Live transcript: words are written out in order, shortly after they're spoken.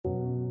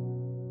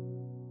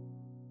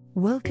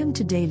Welcome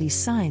to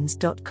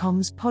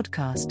dailysigns.com's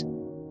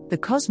podcast. The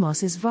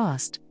cosmos is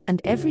vast,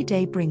 and every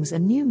day brings a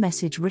new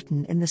message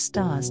written in the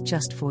stars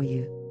just for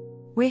you.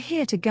 We're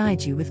here to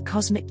guide you with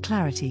cosmic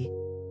clarity.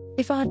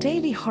 If our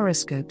daily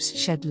horoscopes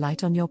shed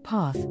light on your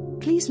path,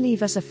 please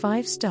leave us a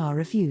 5-star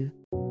review.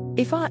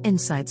 If our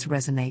insights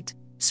resonate,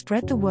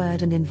 spread the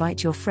word and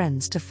invite your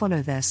friends to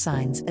follow their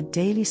signs at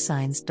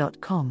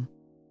dailysigns.com.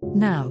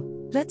 Now,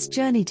 let's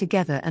journey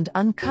together and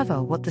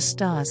uncover what the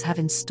stars have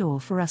in store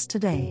for us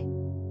today.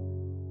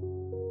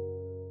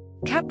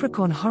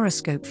 Capricorn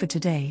horoscope for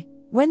today,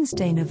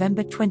 Wednesday,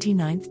 November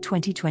 29,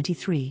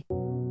 2023.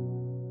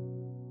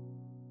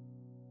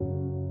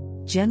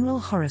 General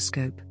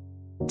horoscope.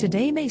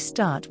 Today may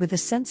start with a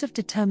sense of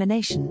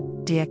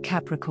determination, dear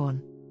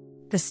Capricorn.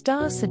 The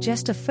stars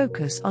suggest a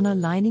focus on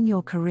aligning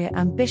your career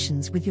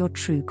ambitions with your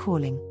true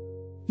calling.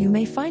 You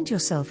may find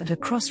yourself at a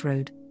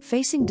crossroad,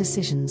 facing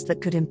decisions that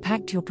could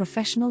impact your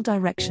professional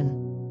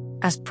direction.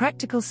 As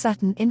practical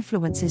Saturn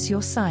influences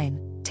your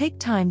sign, take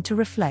time to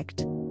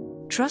reflect.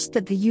 Trust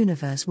that the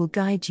universe will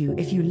guide you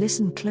if you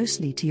listen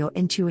closely to your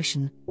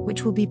intuition,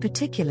 which will be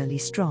particularly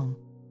strong.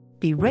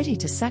 Be ready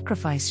to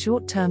sacrifice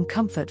short-term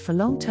comfort for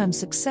long-term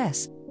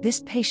success.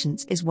 This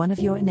patience is one of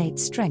your innate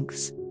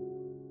strengths.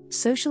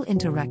 Social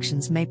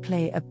interactions may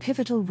play a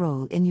pivotal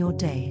role in your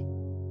day.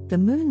 The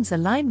moon's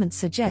alignment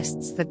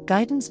suggests that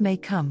guidance may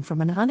come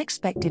from an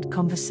unexpected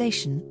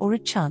conversation or a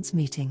chance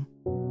meeting.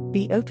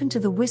 Be open to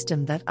the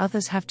wisdom that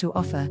others have to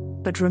offer,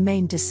 but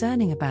remain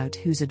discerning about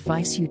whose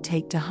advice you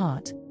take to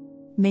heart.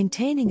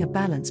 Maintaining a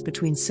balance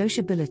between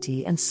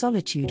sociability and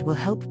solitude will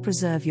help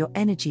preserve your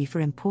energy for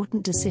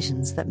important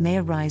decisions that may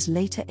arise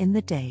later in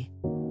the day.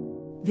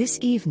 This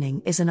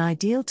evening is an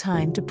ideal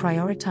time to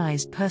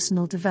prioritize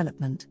personal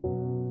development.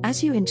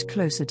 As you inch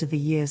closer to the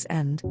year's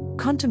end,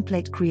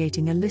 contemplate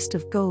creating a list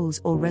of goals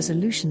or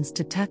resolutions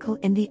to tackle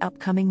in the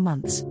upcoming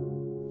months.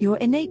 Your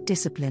innate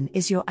discipline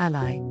is your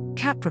ally,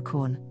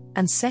 Capricorn,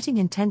 and setting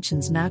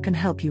intentions now can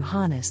help you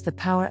harness the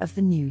power of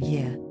the new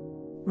year.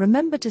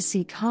 Remember to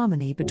seek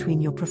harmony between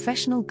your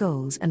professional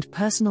goals and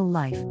personal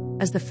life,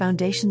 as the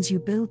foundations you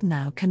build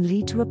now can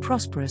lead to a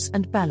prosperous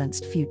and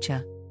balanced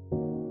future.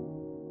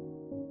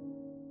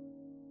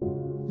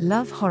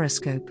 Love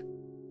horoscope.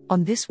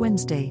 On this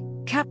Wednesday,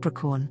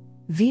 Capricorn,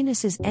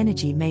 Venus's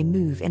energy may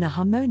move in a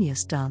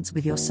harmonious dance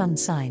with your sun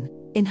sign,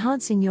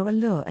 enhancing your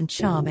allure and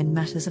charm in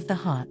matters of the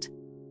heart.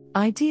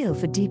 Ideal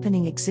for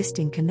deepening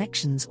existing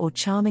connections or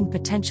charming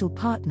potential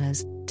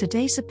partners,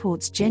 today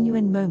supports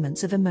genuine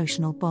moments of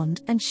emotional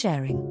bond and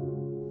sharing.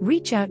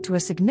 Reach out to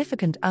a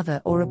significant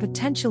other or a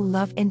potential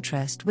love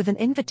interest with an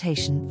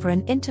invitation for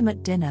an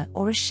intimate dinner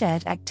or a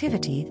shared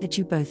activity that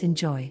you both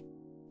enjoy.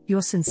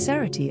 Your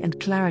sincerity and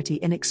clarity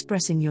in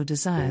expressing your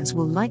desires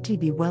will likely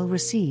be well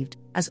received,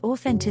 as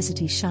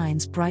authenticity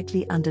shines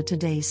brightly under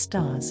today's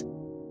stars.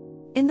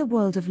 In the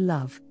world of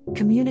love,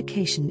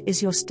 communication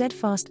is your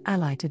steadfast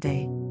ally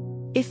today.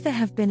 If there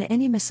have been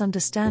any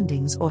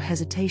misunderstandings or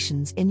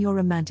hesitations in your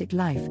romantic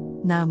life,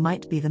 now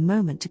might be the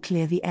moment to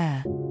clear the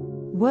air.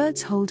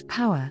 Words hold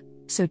power,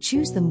 so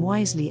choose them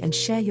wisely and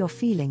share your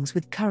feelings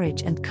with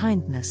courage and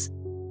kindness.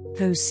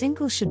 Those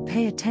single should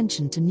pay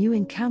attention to new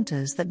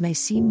encounters that may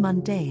seem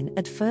mundane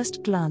at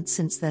first glance,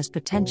 since there's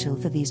potential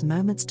for these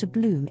moments to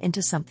bloom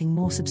into something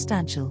more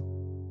substantial.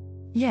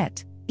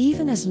 Yet,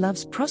 even as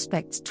love's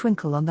prospects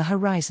twinkle on the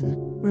horizon,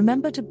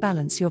 remember to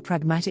balance your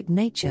pragmatic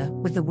nature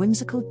with the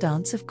whimsical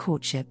dance of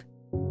courtship.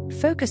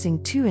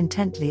 Focusing too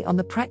intently on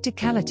the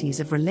practicalities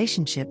of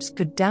relationships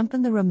could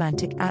dampen the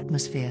romantic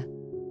atmosphere.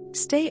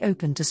 Stay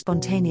open to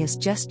spontaneous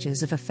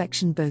gestures of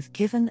affection, both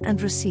given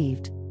and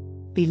received.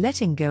 Be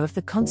letting go of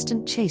the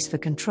constant chase for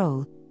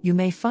control. You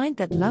may find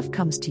that love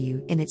comes to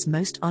you in its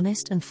most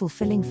honest and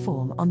fulfilling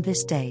form on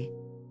this day.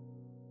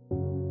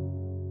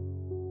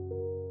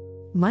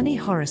 Money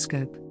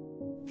horoscope.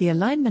 The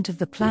alignment of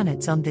the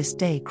planets on this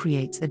day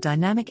creates a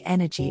dynamic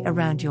energy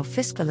around your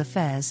fiscal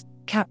affairs,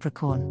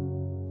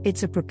 Capricorn.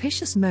 It's a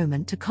propitious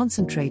moment to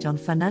concentrate on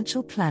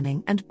financial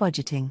planning and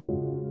budgeting.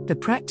 The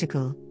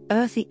practical,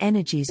 earthy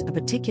energies are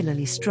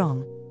particularly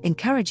strong,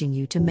 encouraging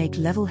you to make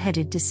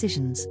level-headed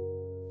decisions.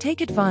 Take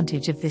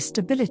advantage of this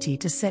stability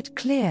to set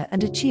clear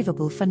and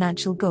achievable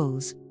financial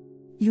goals.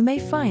 You may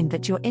find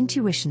that your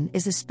intuition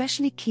is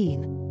especially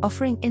keen,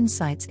 offering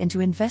insights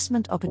into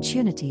investment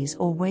opportunities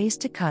or ways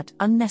to cut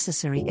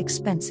unnecessary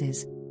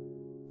expenses.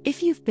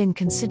 If you've been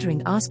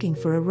considering asking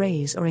for a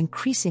raise or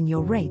increasing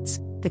your rates,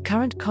 the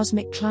current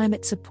cosmic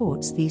climate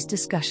supports these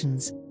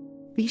discussions.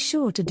 Be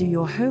sure to do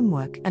your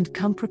homework and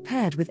come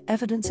prepared with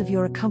evidence of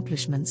your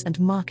accomplishments and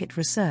market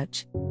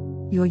research.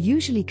 You're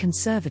usually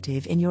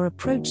conservative in your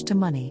approach to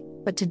money,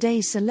 but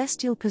today's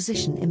celestial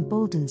position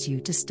emboldens you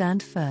to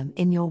stand firm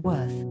in your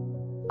worth.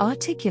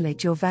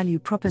 Articulate your value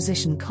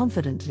proposition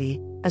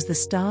confidently, as the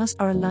stars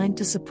are aligned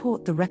to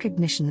support the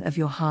recognition of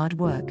your hard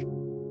work.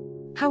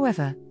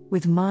 However,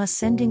 with Mars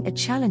sending a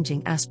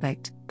challenging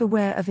aspect,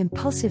 beware of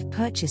impulsive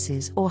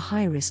purchases or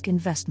high-risk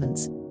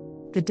investments.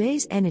 The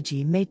day's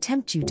energy may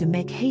tempt you to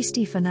make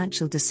hasty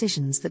financial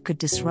decisions that could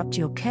disrupt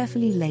your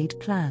carefully laid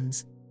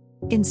plans.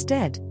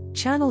 Instead,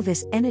 Channel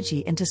this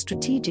energy into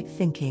strategic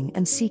thinking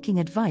and seeking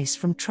advice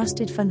from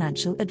trusted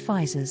financial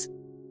advisors.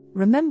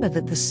 Remember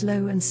that the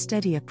slow and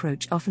steady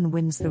approach often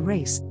wins the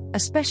race,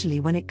 especially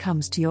when it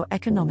comes to your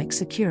economic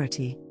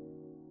security.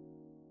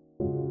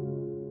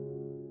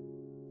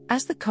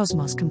 As the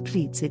cosmos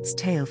completes its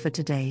tale for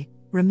today,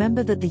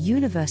 remember that the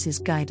universe's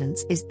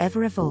guidance is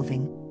ever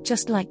evolving,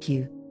 just like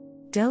you.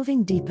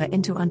 Delving deeper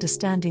into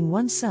understanding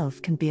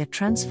oneself can be a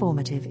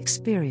transformative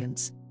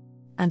experience.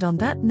 And on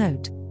that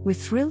note, we're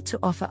thrilled to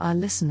offer our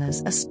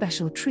listeners a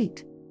special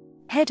treat.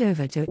 Head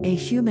over to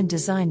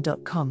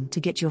ahumandesign.com to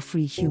get your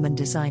free human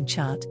design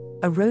chart,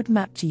 a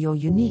roadmap to your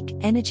unique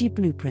energy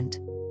blueprint.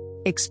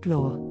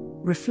 Explore,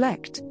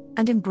 reflect,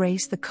 and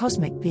embrace the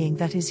cosmic being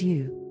that is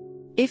you.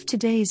 If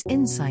today's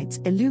insights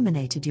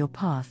illuminated your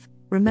path,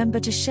 remember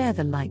to share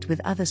the light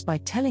with others by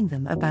telling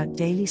them about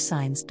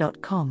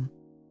dailysigns.com.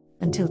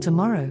 Until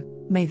tomorrow,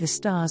 may the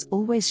stars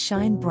always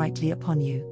shine brightly upon you.